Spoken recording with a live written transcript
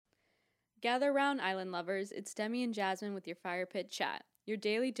Gather round, island lovers. It's Demi and Jasmine with your Fire Pit Chat, your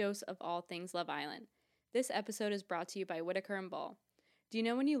daily dose of all things Love Island. This episode is brought to you by Whittaker & Bull. Do you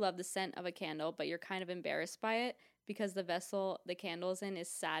know when you love the scent of a candle, but you're kind of embarrassed by it because the vessel the candle's in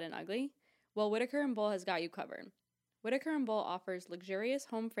is sad and ugly? Well, Whittaker & Bull has got you covered. Whittaker & Bull offers luxurious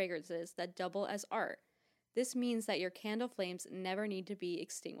home fragrances that double as art. This means that your candle flames never need to be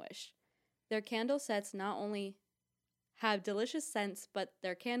extinguished. Their candle sets not only have delicious scents, but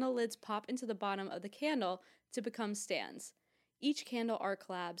their candle lids pop into the bottom of the candle to become stands. Each candle art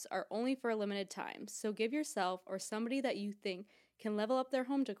collabs are only for a limited time, so give yourself or somebody that you think can level up their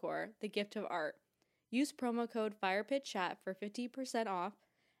home decor the gift of art. Use promo code FIREPITCHAT for 50% off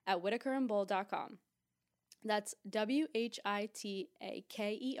at whittakerandbull.com. That's WHITAKER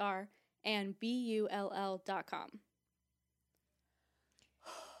and BULL.com.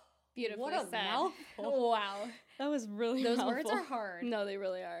 Beautifully What a said. mouthful. Wow. That was really Those mouthful. words are hard. No, they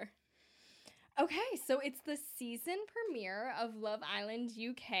really are. Okay, so it's the season premiere of Love Island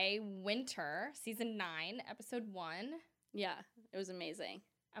UK Winter, season 9, episode 1. Yeah, it was amazing.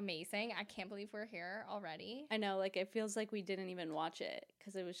 Amazing. I can't believe we're here already. I know, like, it feels like we didn't even watch it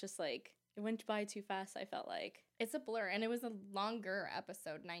because it was just like, it went by too fast, I felt like. It's a blur, and it was a longer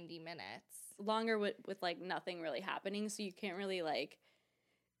episode, 90 minutes. Longer with like, nothing really happening, so you can't really, like,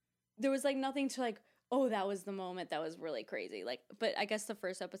 there was, like, nothing to, like, oh, that was the moment that was really crazy. Like, but I guess the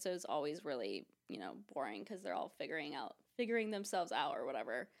first episode is always really, you know, boring because they're all figuring themselves out or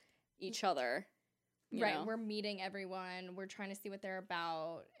whatever, each other. Right, know? we're meeting everyone. We're trying to see what they're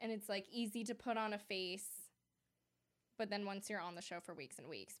about. And it's, like, easy to put on a face. But then once you're on the show for weeks and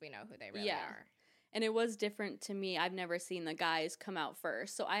weeks, we know who they really are. And it was different to me. I've never seen the guys come out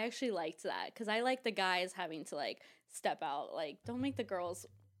first. So I actually liked that because I like the guys having to, like, step out. Like, don't make the girls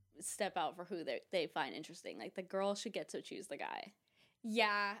step out for who they find interesting. Like, the girl should get to choose the guy.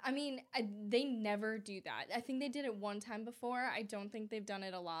 Yeah, I mean, they never do that. I think they did it one time before. I don't think they've done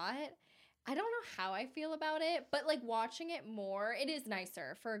it a lot. I don't know how I feel about it, but, like, watching it more, it is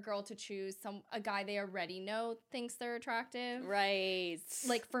nicer for a girl to choose a guy they already know thinks they're attractive. Right.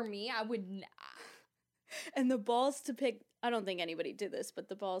 Like, for me, I would and the balls to pick, I don't think anybody did this, but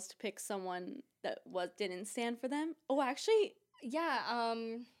the balls to pick someone that didn't stand for them. Oh, actually. Yeah,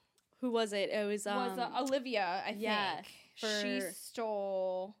 who was it? It was Olivia, I think. Yeah, she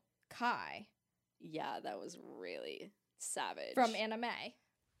stole Kai. Yeah, that was really savage. From Anna Mae.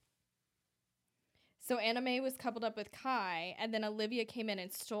 So Anna Mae was coupled up with Kai, and then Olivia came in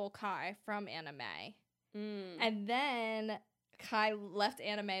and stole Kai from Anna Mae. And then Kai left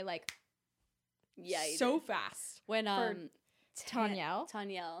Anna Mae, like, so fast. When Tanyelle.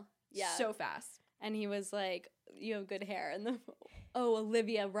 Yeah. So fast. And he was like, you have good hair. And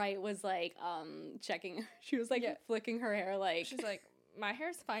Olivia Wright was like, checking. She was like flicking her hair like. She's like, my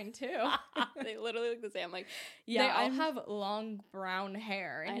hair's fine too. They literally look the same. I'm like, yeah. They all have long brown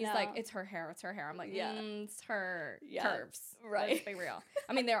hair. And he's like, it's her hair, it's her hair. I'm like, it's her curves. Right. Let's be real.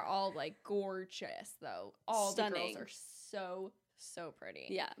 I mean, they're all, like, gorgeous, though. All Stunning. the girls are so pretty.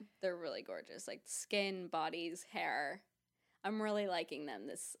 Yeah, they're really gorgeous. Like, skin, bodies, hair. I'm really liking them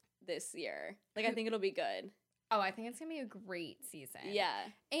this year. Like, I think it'll be good. Oh, I think it's going to be a great season. Yeah.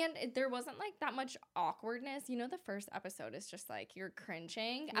 And there wasn't, like, that much awkwardness. You know, the first episode is just, like, you're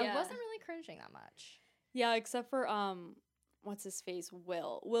cringing. Yeah. I wasn't really cringing that much. Yeah, except for, what's his face?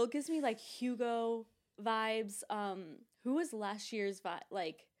 Will. Will gives me, like, Hugo vibes. Who was last year's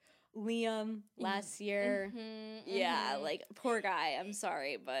like, Liam last year? Yeah, like, poor guy. I'm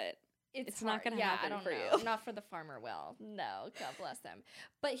sorry, but it's not going to happen for you. Not for the farmer Will. No, God bless him.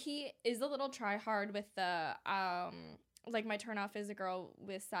 But he is a little try-hard with the, like, my turn-off is a girl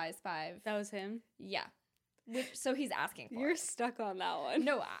with size 5. That was him? Yeah. So he's asking for You're it. stuck on that one.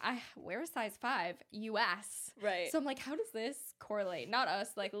 No, I wear a size 5, US. Right. So I'm like, how does this correlate? Not us,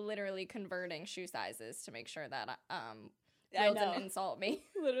 like, literally converting shoe sizes to make sure that Will didn't insult me.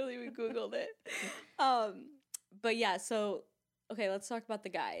 Literally, we Googled it. But yeah, so, okay, let's talk about the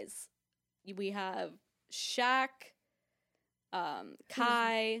guys. We have Shaq,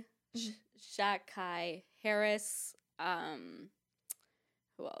 Kai, Harris,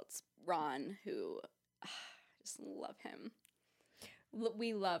 who else? Ron, who, I just love him.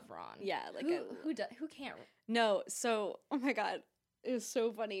 We love Ron. Yeah, like who can't? No, so oh my god, it was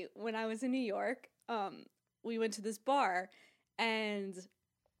so funny. When I was in New York, we went to this bar, and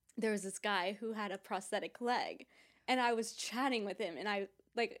there was this guy who had a prosthetic leg, and I was chatting with him, and I.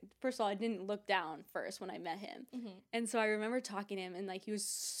 Like, first of all, I didn't look down first when I met him. And so I remember talking to him, and, like, he was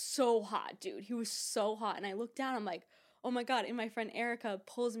so hot, dude. He was so hot. And I looked down, I'm like, oh, my God. And my friend Erica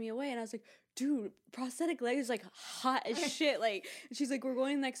pulls me away, and I was like, dude, prosthetic leg is like hot as shit. Like, and she's like, we're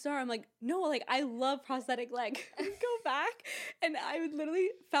going next door. I'm like, no, like I love prosthetic leg. We go back, and I would literally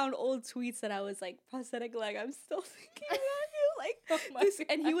found old tweets that I was like, prosthetic leg. I'm still thinking about you, like this.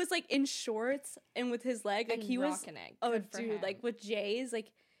 And he was like in shorts and with his leg, like and he was. rocking it. Oh, Good for dude, him. like with Jay's,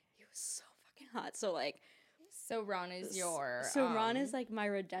 like he was so fucking hot. So like, so Ron is your. So Ron is like my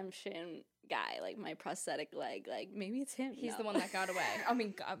redemption guy, like my prosthetic leg. Like maybe it's him. He's the one that got away. I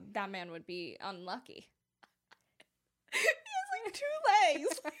mean, God, that man would be unlucky. He has like 2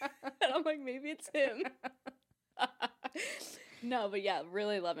 legs, and I'm like, maybe it's him. No, but yeah,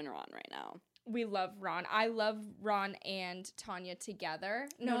 really loving Ron right now. We love Ron. I love Ron and Tanya together.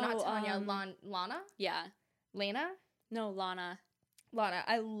 No, not Tanya. Lana? Yeah. Lana? No, Lana. Lana.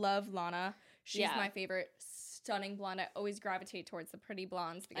 I love Lana. She's Yeah. my favorite. Stunning blonde. I always gravitate towards the pretty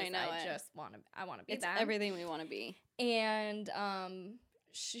blondes because I just want to be it's them. everything we want to be. And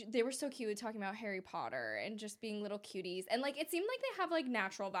they were so cute talking about Harry Potter and just being little cuties. And like it seemed like they have like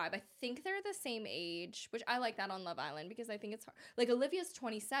natural vibe. I think they're the same age, which I like that on Love Island because I think it's hard. Like Olivia's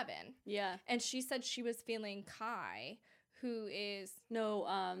 27. Yeah. And she said she was feeling Kai, who is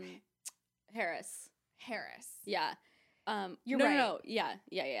Harris. Yeah. You're right. right. No.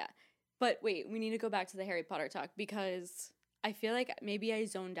 Yeah. But wait, we need to go back to the Harry Potter talk because I feel like maybe I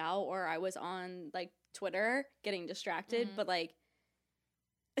zoned out or I was on like Twitter getting distracted, but like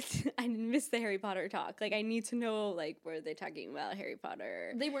I missed the Harry Potter talk. Like I need to know like were they talking about Harry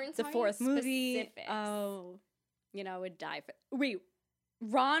Potter? They weren't the talking 4th movie. specifics. Oh, I would die for. Wait,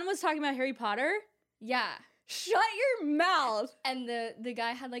 Ron was talking about Harry Potter? Yeah. Shut your mouth. And the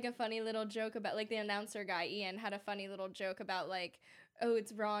guy had like a funny little joke about like the announcer guy, Ian, had a funny little joke about like, oh,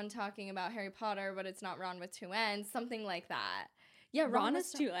 it's Ron talking about Harry Potter, but it's not Ron with 2 N's, something like that. Yeah, Ron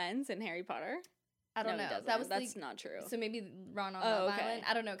has 2 N's in Harry Potter? I don't No, know. he doesn't. That was That's not true. So maybe Ron on Love okay. Island.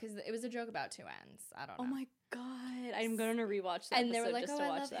 I don't know because it was a joke about 2 N's. I don't know. Oh my god, I'm going to rewatch that. And they were like, just "Oh, to I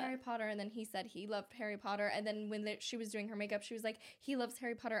watch love that. Harry Potter," and then he said he loved Harry Potter. And then when she was doing her makeup, she was like, "He loves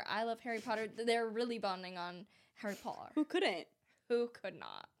Harry Potter. I love Harry Potter." They're really bonding on Harry Potter. Who couldn't? Who could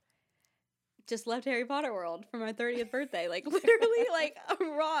not? Just left Harry Potter world for my 30th birthday. Like literally, like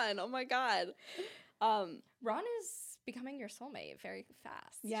Ron. Oh my god. Ron is becoming your soulmate very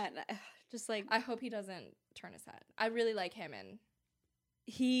fast. Yeah, just like I hope he doesn't turn his head. I really like him, and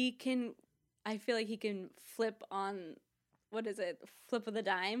he can. I feel like he can flip on. What is it? Flip of the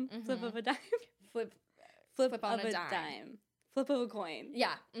dime. Flip of a dime. flip on of a dime. Flip of a coin.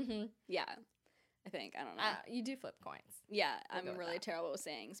 Yeah. Mm-hmm. Yeah. I think I don't know. You do flip coins. Yeah, We'll I'm really terrible with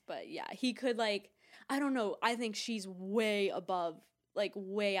sayings, but yeah, he could like. I don't know. I think she's way above, like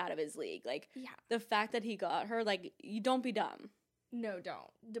way out of his league. Like Yeah. the fact that he got her, like you don't be dumb. No, don't.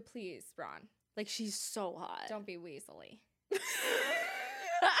 Please, Ron. Like she's so hot. Don't be weaselly.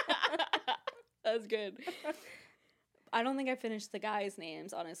 That's good. I don't think I finished the guys'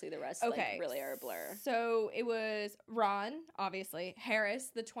 names. Honestly, the rest like really are a blur. So it was Ron, obviously, Harris,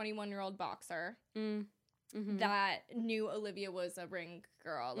 the 21-year-old boxer that knew Olivia was a ring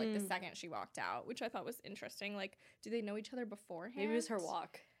girl, like the second she walked out, which I thought was interesting. Like, do they know each other beforehand? Maybe it was her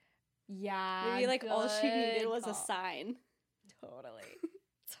walk. Yeah. Maybe like all she needed good was a call. sign.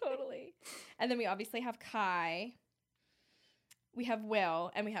 Totally. And then we obviously have Kai. We have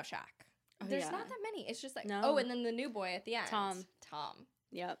Will, and we have Shaq. Oh, There's yeah. not that many. It's just like, No. oh, and then the new boy at the end. Tom. I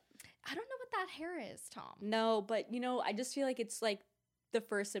Yep. don't know what that hair is, Tom. No, but I just feel like it's like the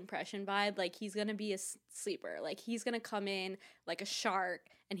first impression vibe. Like he's gonna be a sleeper. Like he's gonna come in like a shark,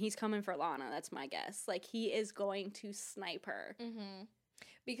 and he's coming for Lana. That's my guess. Like he is going to snipe her. Mm-hmm.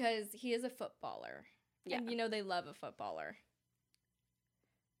 Because he is a footballer. Yeah. And they love a footballer.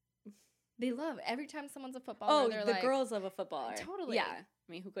 They love every time someone's a footballer. Oh, they're the like, girls love a footballer. Totally. Yeah.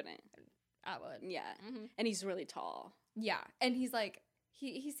 I mean, who couldn't? I would. Yeah. Mm-hmm. And he's really tall. Yeah. And he's like,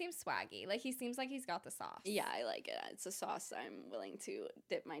 he seems swaggy. Like, he seems like he's got the sauce. Yeah, I like it. It's a sauce I'm willing to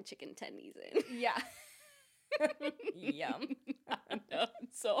dip my chicken tendies in. Yeah. Yum. I know. I'm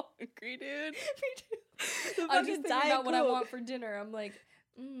so hungry, dude. Me too. The I'm just fucking thinking about Diet what I Coke. want for dinner. I'm like,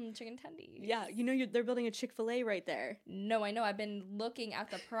 chicken tendies. Yeah, they're building a Chick-fil-A right there. No, I know. I've been looking at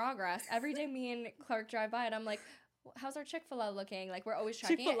the progress. Every day me and Clark drive by and I'm like, how's our Chick-fil-A looking? Like, we're always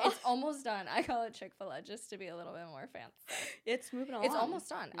checking it. Chick-fil-A. It's almost done. I call it Chick-fil-A just to be a little bit more fancy. It's moving along. It's almost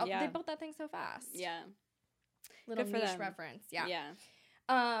done. Yeah. They built that thing so fast. Yeah. Little Good for niche them. reference. Yeah.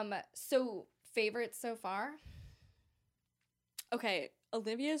 Yeah. So favorites so far? Okay,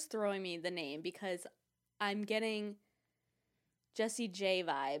 Olivia's throwing me the name because I'm getting Jessie J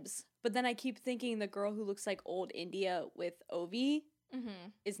vibes, but then I keep thinking the girl who looks like old India with Ovi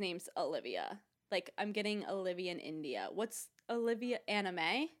is named Olivia. Like, I'm getting Olivia in India. What's Olivia?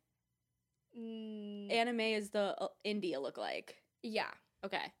 Anime? Anime is the India lookalike. Yeah.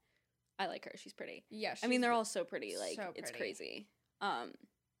 Okay. I like her. She's pretty. Yeah. I mean, they're all so pretty. Like, so it's pretty. crazy.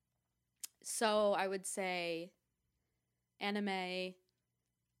 So I would say Anime,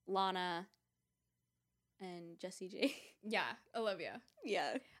 Lana, and Jessie J. Yeah, Olivia.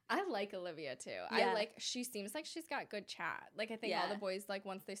 Yeah. I like Olivia too. Yeah. She seems like she's got good chat. Like, I think all Yeah. the boys, like,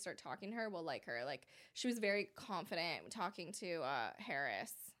 once they start talking to her, will like her. Like, she was very confident talking to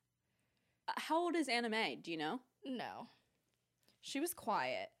Harris. How old is Anime? Do you know? No. She was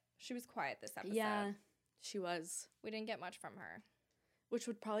quiet. She was quiet this episode. Yeah, she was. We didn't get much from her. Which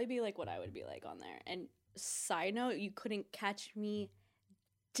would probably be like what I would be like on there. And side note, you couldn't catch me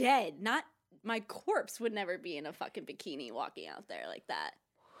dead. Not my corpse would never be in a fucking bikini walking out there like that.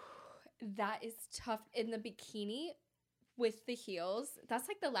 That is tough. In the bikini with the heels, that's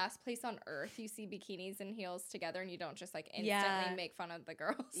like the last place on earth you see bikinis and heels together, and you don't just like instantly make fun of the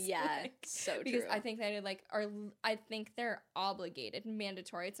girls. Yeah, like, so true. because I think they like I think they're obligated,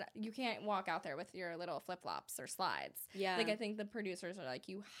 mandatory. It's not, you can't walk out there with your little flip flops or slides. Yeah, like I think the producers are like,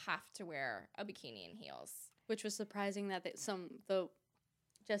 you have to wear a bikini and heels, which was surprising that the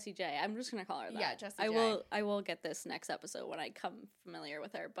Jessie J. I'm just gonna call her that. Yeah, Jessie J. I will get this next episode when I come familiar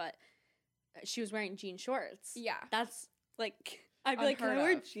with her, but she was wearing jean shorts. Yeah, that's like I'd be like, can I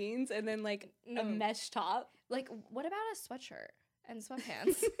wear jeans and then like a mesh top? Like, what about a sweatshirt and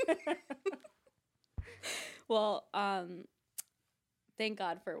sweatpants? Well, thank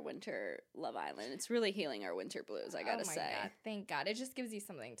God for winter Love Island. It's really healing our winter blues, I gotta say. God, thank God. It just gives you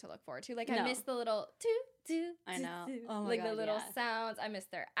something to look forward to. Like, No. I miss the little I know. Oh my like God, the little yeah. sounds. I miss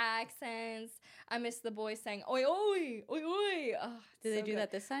their accents. I miss the boys saying oi oi oi oi. Oh, Did they do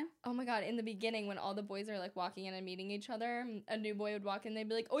that this time? Oh my God, in the beginning when all the boys are like walking in and meeting each other, a new boy would walk in, they'd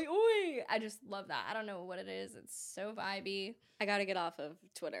be like oi oi. I just love that. I don't know what it is. It's so vibey. I gotta get off of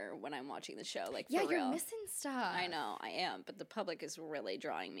Twitter when I'm watching the show. Like, yeah, for you're real. missing stuff. I know, I am, but the public is really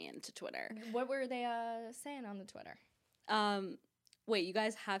drawing me into Twitter. What were they saying on the Twitter? Wait, you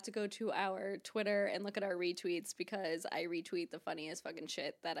guys have to go to our Twitter and look at our retweets because I retweet the funniest fucking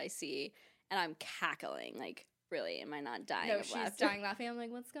shit that I see, and I'm cackling. Like, really, am I not dying of laughter? She's dying laughing. I'm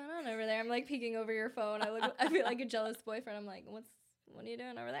like, what's going on over there? I'm like peeking over your phone. I feel like a jealous boyfriend. I'm like, what are you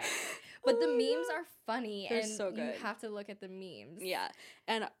doing over there? But the memes are funny. They're and so good. You have to look at the memes. Yeah.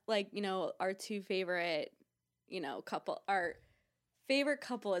 And like, you know, our two favorite, you know, our favorite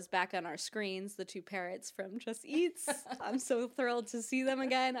couple is back on our screens, the two parrots from Just Eats. I'm so thrilled to see them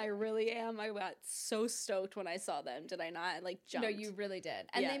again. I really am. I got so stoked when I saw them. Did I not? I like jumped. No, you really did.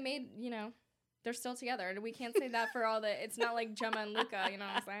 And Yeah. they made, you know, they're still together. And we can't say that for all the, it's not like Gemma and Luca, you know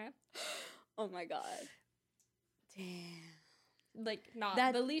what I'm saying? Oh my God. Damn. Like, not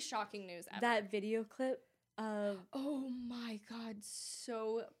That- the least shocking news ever. That video clip of Oh my God,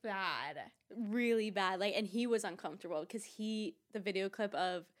 so bad. really bad. Like, and he was uncomfortable because the video clip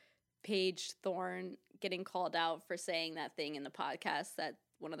of Paige Thorne getting called out for saying that thing in the podcast that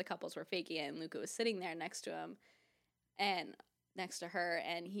one of the couples were faking it, and Luca was sitting there next to him and next to her,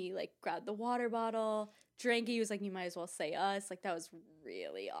 and he like grabbed the water bottle, drank it. He was like, you might as well say us. Like, that was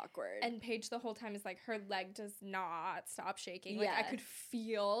really awkward. And Paige the whole time is like, her leg does not stop shaking. Like, I Yeah. could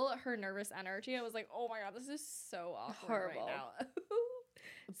feel her nervous energy. I was like, oh my God, this is so awkward Horrible. right now.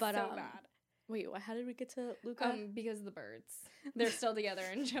 But, so bad. Wait, how did we get to Luca? Because of the birds. They're still together,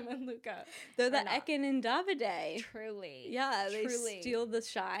 and Gemma and Luca. They're the or not. Ekin and Davide. Truly. Yeah, they Truly. steal the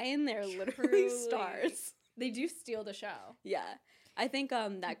shine. They're literally Truly. stars. They do steal the show. Yeah. I think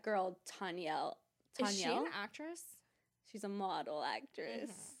that girl, Tanyelle. Is she an actress? She's a model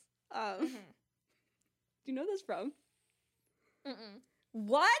actress. Mhm. Do you know this from? Mm-mm.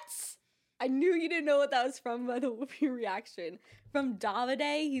 What? I knew you didn't know what that was from by your reaction. From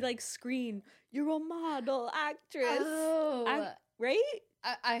Davide, he like screamed, "You're a model actress." Oh. Right?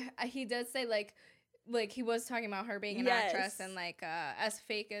 I he does say like he was talking about her being an Yes. actress and like as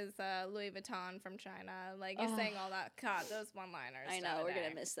fake as Louis Vuitton from China. Like he's saying all that. God, those one-liners. I know, we're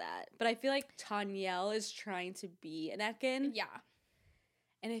gonna miss that. But I feel like Tanyelle is trying to be an Ekin. Yeah.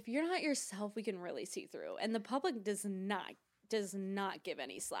 And if you're not yourself, we can really see through. And the public does not give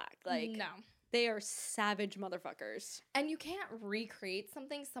any slack. Like, no. they are savage motherfuckers. And you can't recreate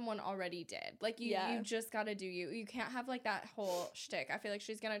something someone already did. Like you just gotta do you. You can't have like that whole shtick. I feel like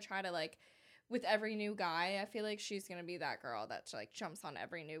she's gonna try to like with every new guy. I feel like she's gonna be that girl that like jumps on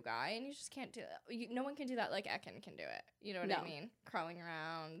every new guy, and you just can't do that. No one can do that like Ekin can do it. You know what I mean? Crawling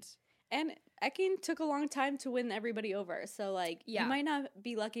around. And Ekin took a long time to win everybody over. So, like, you might not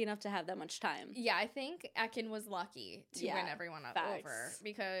be lucky enough to have that much time. Yeah, I think Ekin was lucky to win everyone over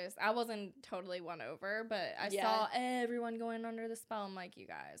because I wasn't totally won over, but I saw everyone going under the spell. I'm like, you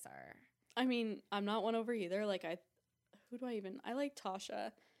guys are I mean, I'm not won over either. Like, I like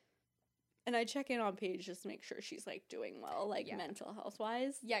Tasha. And I check in on Paige just to make sure she's, like, doing well, like, mental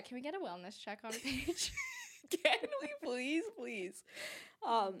health-wise. Yeah, can we get a wellness check on Paige? Can we please?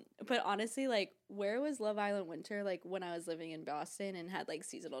 But honestly, like, where was Love Island winter, like, when I was living in Boston and had, like,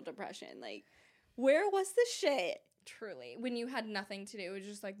 seasonal depression? Like, where was the shit? Truly. When you had nothing to do, it was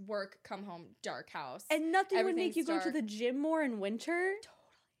just, like, work, come home, dark house. And nothing would make you go to the gym more in winter? Totally.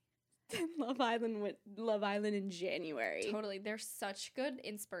 Love Island in January. Totally. They're such good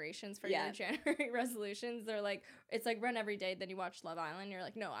inspirations for your January resolutions. They're like, it's like run every day, then you watch Love Island, you're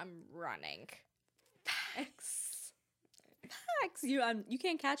like, no, I'm running. Facts. You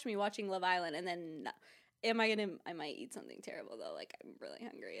can't catch me watching Love Island and then I might eat something terrible though. Like, I'm really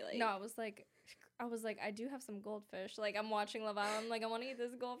hungry. Like, no, I was like, I do have some goldfish. Like, I'm watching Love Island. Like, I want to eat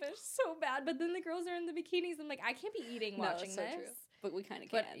this goldfish so bad. But then the girls are in the bikinis. I'm like, I can't be eating watching this. True. But we kind of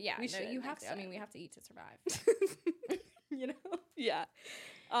can. But yeah, you have to. Time. I mean, we have to eat to survive. You know? Yeah.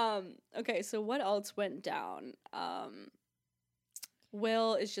 Okay, so what else went down?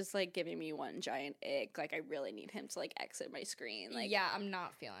 Will is just, like, giving me one giant ick. Like, I really need him to, like, exit my screen. Like, yeah, I'm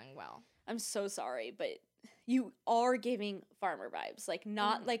not feeling well. I'm so sorry, but you are giving farmer vibes. Like,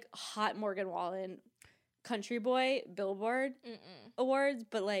 not, like, hot Morgan Wallen country boy Billboard awards,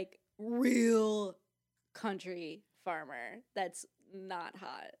 but, like, real country farmer that's not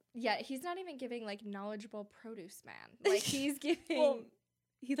hot. Yeah, he's not even giving, like, knowledgeable produce man. Like, he's giving... Well,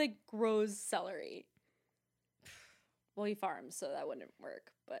 he, like, grows celery. Well, he farms, so that wouldn't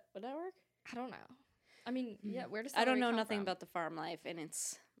work. But would that work? I don't know. I mean, yeah, where does I don't know come nothing from? about the farm life, and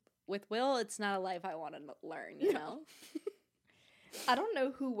it's... With Will, it's not a life I want to learn, you know? I don't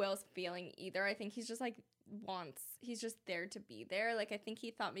know who Will's feeling either. I think he's just, like, he's just there to be there. Like, I think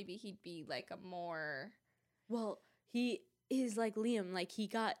he thought maybe he'd be, like, a more... Well, he is like Liam. Like,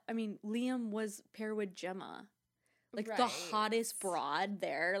 Liam was paired with Gemma. Like, the hottest broad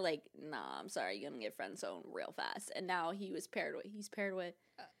there. Like, nah, I'm sorry, you're gonna get friend zoned real fast. And now he's paired with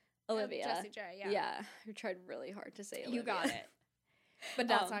Olivia. Jessie J, yeah. Yeah, who tried really hard to say Olivia. You got it. But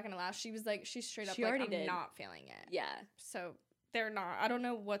that's not gonna last. She was like, she's straight up she like, already I'm did. not feeling it. Yeah. So they're not. I don't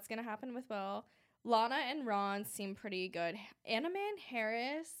know what's gonna happen with Will. Lana and Ron seem pretty good. Anna Man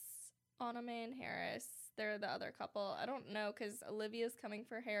Harris, they're the other couple. I don't know, because Olivia's coming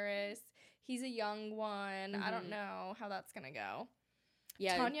for Harris. He's a young one. I don't know how that's gonna go.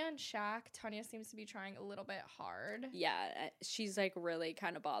 Yeah. Tanya and Shaq. Tanya seems to be trying a little bit hard. Yeah, she's, like, really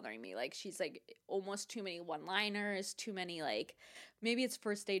kind of bothering me. Like, she's, like, almost too many one-liners, too many, like, maybe it's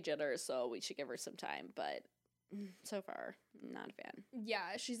first day jitters, so we should give her some time, but so far, not a fan.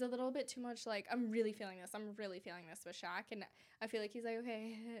 Yeah, she's a little bit too much, like, I'm really feeling this with Shaq, and I feel like he's like,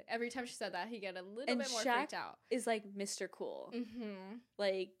 okay. Every time she said that, he get a little bit more Shaq freaked out. Is, like, Mr. Cool. Mm-hmm.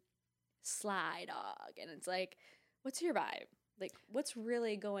 Like, sly dog, and it's like, what's your vibe? Like, what's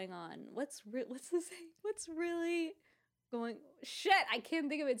really going on? What's really going... Shit, I can't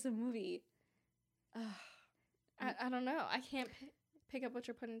think of it. It's a movie. I don't know. I can't pick up what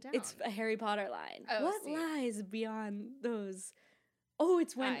you're putting down. It's a Harry Potter line. Oh, what lies beyond those? Oh,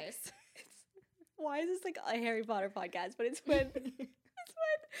 it's when... Why is this like a Harry Potter podcast? But it's when...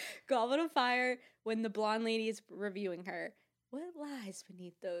 Goblet of Fire, when the blonde lady is reviewing her. What lies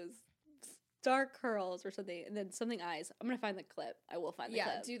beneath those dark curls or something, and then something eyes. I'm gonna find the clip. I will find the clip.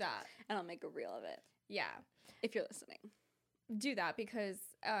 Yeah, do that. And I'll make a reel of it. Yeah. If you're listening. Do that, because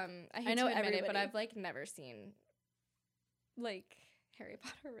I hate to admit it, but I've, like, never seen, like, Harry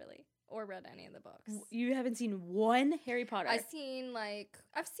Potter, really, or read any of the books. You haven't seen one Harry Potter? I've seen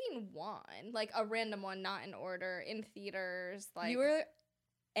one, like, a random one, not in order, in theaters, like... You were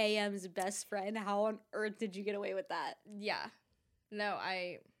AM's best friend. How on earth did you get away with that? Yeah. No,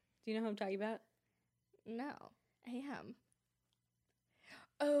 Do you know who I'm talking about? No. AM.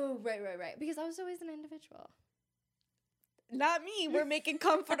 Oh, right. Because I was always an individual. Not me. We're making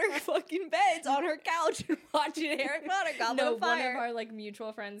comforter fucking beds on her couch and watching Harry Potter Goblet of Fire. One of our, like,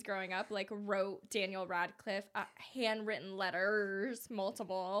 mutual friends growing up, like, wrote Daniel Radcliffe handwritten letters,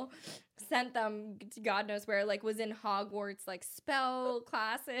 multiple, sent them to God knows where, like, was in Hogwarts, like, spell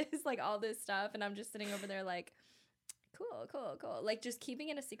classes, like, all this stuff. And I'm just sitting over there, like... Cool. Like, just keeping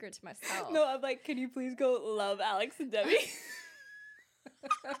it a secret to myself. No, I'm like, can you please go love Alex and Debbie?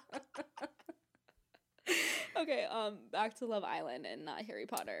 Okay, back to Love Island and not Harry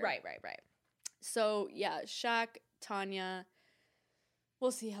Potter. Right. So, yeah, Shaq, Tanya.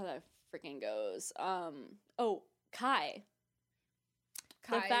 We'll see how that freaking goes. Kai.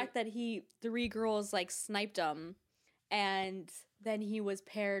 The fact that 3 girls, like, sniped him, and then he was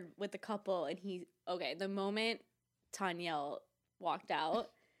paired with a couple, and the moment Tanya walked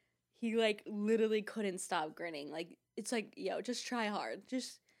out, he, like, literally couldn't stop grinning. Like, it's like, yo, just try hard.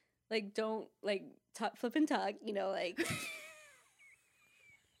 Just, like, don't, like, flip and tuck, you know, like.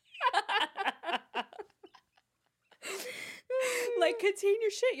 Like, contain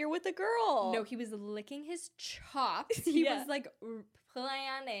your shit. You're with a girl. No, he was licking his chops. He was, like,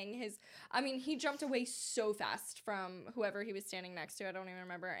 planning his... I mean, he jumped away so fast from whoever he was standing next to. I don't even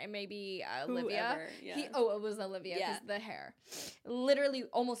remember. It may be Olivia. Yeah. It was Olivia because the hair. Literally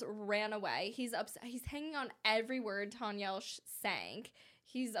almost ran away. He's upset. He's hanging on every word Tanyel sang.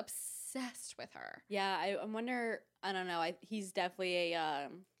 He's obsessed with her. Yeah, I wonder... I don't know. He's definitely a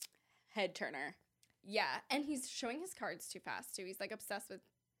head turner. Yeah, and he's showing his cards too fast, too. He's, like, obsessed with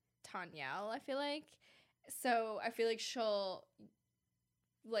Tanyel, I feel like. So I feel like she'll,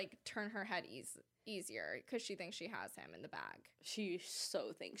 like, turn her head easier because she thinks she has him in the bag. She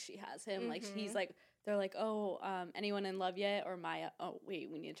so thinks she has him. Like, he's like, they're like, oh, anyone in love yet? Or Maya. Oh, wait,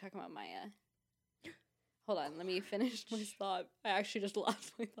 we need to talk about Maya. Hold on, let me finish my thought. I actually just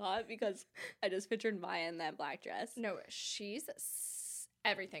lost my thought because I just pictured Maya in that black dress. No, she's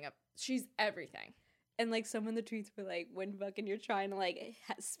everything up. She's everything. And, like, some of the tweets were, like, when fucking you're trying to, like,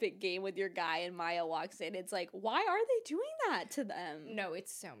 spit game with your guy and Maya walks in, it's like, why are they doing that to them? No,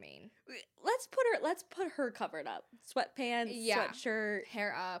 it's so mean. Let's put her covered up. Sweatpants, sweatshirt.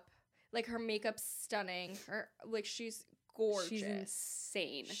 Hair up. Like, her makeup's stunning. She's gorgeous. She's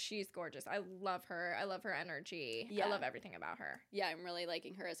insane. She's gorgeous. I love her. I love her energy. Yeah. I love everything about her. Yeah, I'm really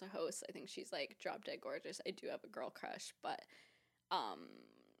liking her as a host. I think she's, like, drop dead gorgeous. I do have a girl crush, but,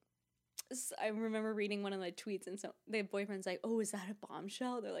 I remember reading one of the tweets, and so the boyfriend's like, "Oh, is that a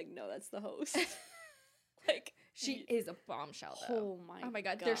bombshell?" They're like, "No, that's the host." Like, she is a bombshell, though. Oh my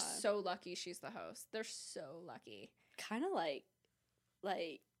god, they're so lucky she's the host. They're so lucky. Kind of like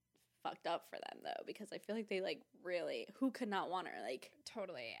fucked up for them though, because I feel like they like really who could not want her, like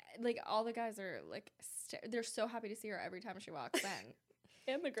totally. Like all the guys are like they're so happy to see her every time she walks in,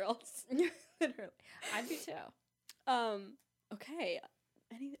 and the girls, literally. I'd be too. Okay.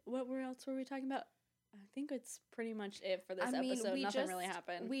 What else were we talking about? I think it's pretty much it for this episode. Nothing really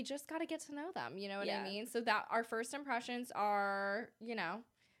happened. We just got to get to know them. You know what I mean? So that our first impressions are, you know,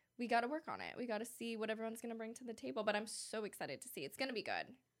 we got to work on it. We got to see what everyone's going to bring to the table. But I'm so excited to see. It's going to be good.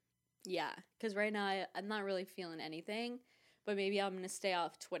 Yeah, because right now I'm not really feeling anything. But maybe I'm going to stay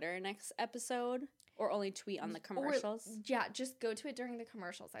off Twitter next episode or only tweet on the commercials. Just go to it during the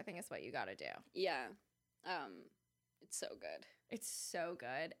commercials, I think is what you got to do. Yeah. It's so good. It's so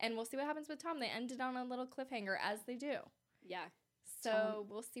good. And we'll see what happens with Tom. They ended on a little cliffhanger, as they do. Yeah. So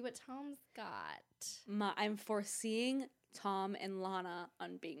we'll see what Tom's got. I'm foreseeing Tom and Lana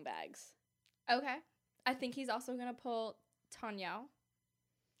on beanbags. Okay. I think he's also going to pull Tanyel.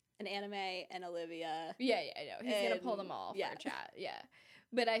 And Anime and Olivia. Yeah, I know. He's going to pull them all for a chat. Yeah.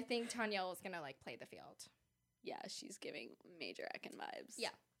 But I think Tanyel is going to, like, play the field. Yeah, she's giving major Ekin vibes. Yeah.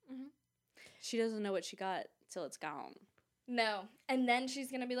 Mm-hmm. She doesn't know what she got till it's gone. No. And then she's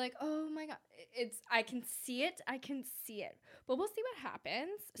going to be like, oh my God. I can see it. But we'll see what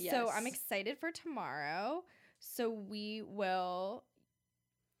happens. Yes. So I'm excited for tomorrow. So we will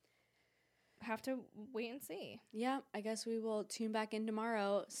have to wait and see. Yeah, I guess we will tune back in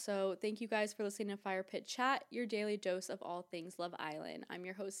tomorrow. So thank you guys for listening to Fire Pit Chat, your daily dose of all things Love Island. I'm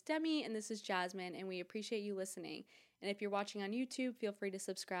your host, Demi, and this is Jasmine, and we appreciate you listening. And if you're watching on YouTube, feel free to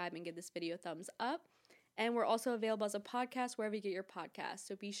subscribe and give this video a thumbs up. And we're also available as a podcast wherever you get your podcasts.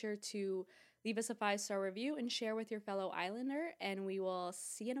 So be sure to leave us a 5-star review and share with your fellow Islander. And we will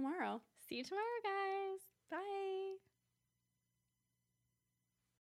see you tomorrow. See you tomorrow, guys. Bye.